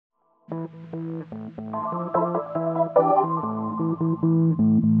Na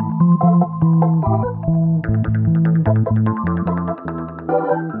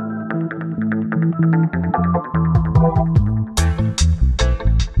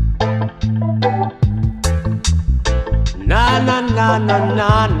na na na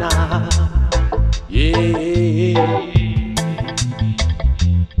na na, yeah.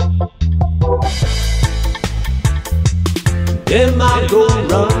 Them I go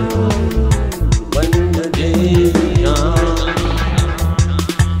run when the day comes.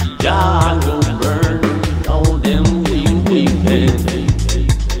 Jah go burn all them weak men.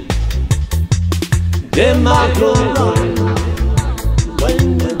 Them I go run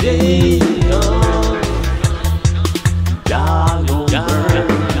when the day comes. Jah go burn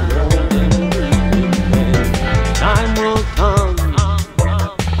all them weak men. Time will come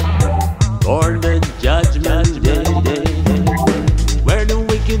for the judgment day.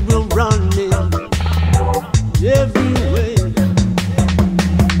 Will run in every way.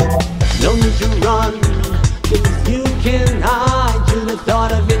 No need to run, 'cause you can hide. You the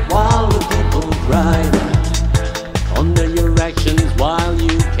thought of it while the people cry. Under your actions while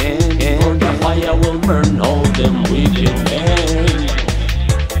you can, for the fire will burn all them wicked men.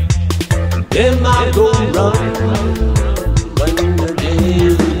 Them I go run when the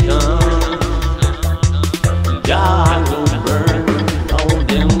day comes. Jah go burn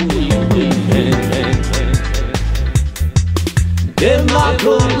them I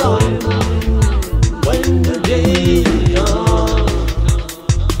go run when the day comes.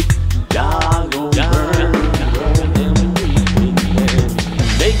 Jah go burn them weeping men.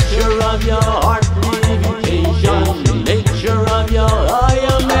 Make sure of your heart purification. Make sure of your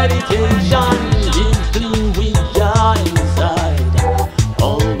higher meditation. Live clean with Jah inside.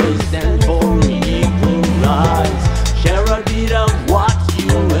 Always stand for equal rights. Share a bit of what you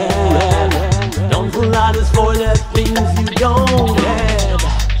have. Don't fool others for the things you don't have.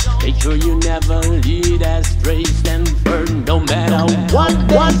 Make sure you never lead astray. Stand firm no matter what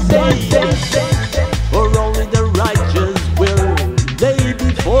they say. For only the righteous will lay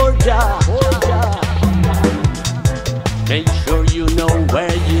before Jah. Make sure you know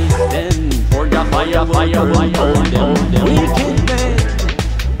where you stand. For the fire will burn all them wicked men.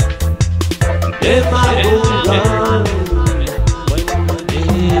 If I go run when the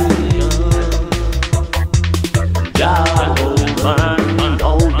day comes, Jah go burn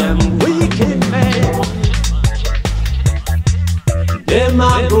all them wicked men. Them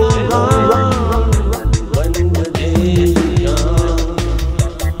I go run when the day comes,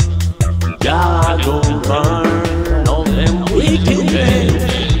 Jah go burn all them wicked men.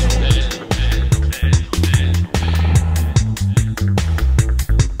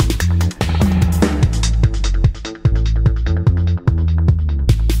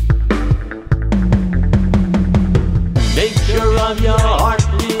 Make sure of your heart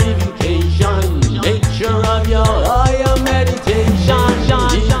purification. Make sure of your higher meditation.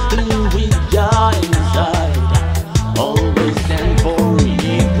 Live clean with Jah inside. Always stand for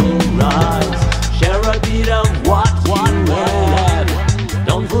equal rights. Share a bit of what you have.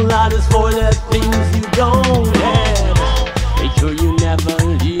 Don't fool others for the things you don't have. Make sure you never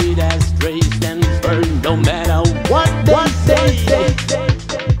lead astray. Stand firm no matter what they say.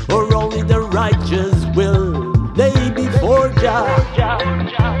 For only the righteous will lay before Jah.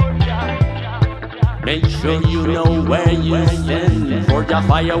 Make sure you know where you stand. For the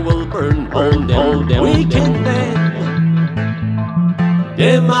fire will burn all them wicked men.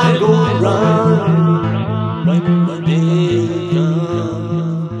 Them I go run when the day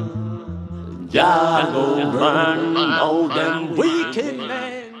comes. Jah go burn all them wicked men.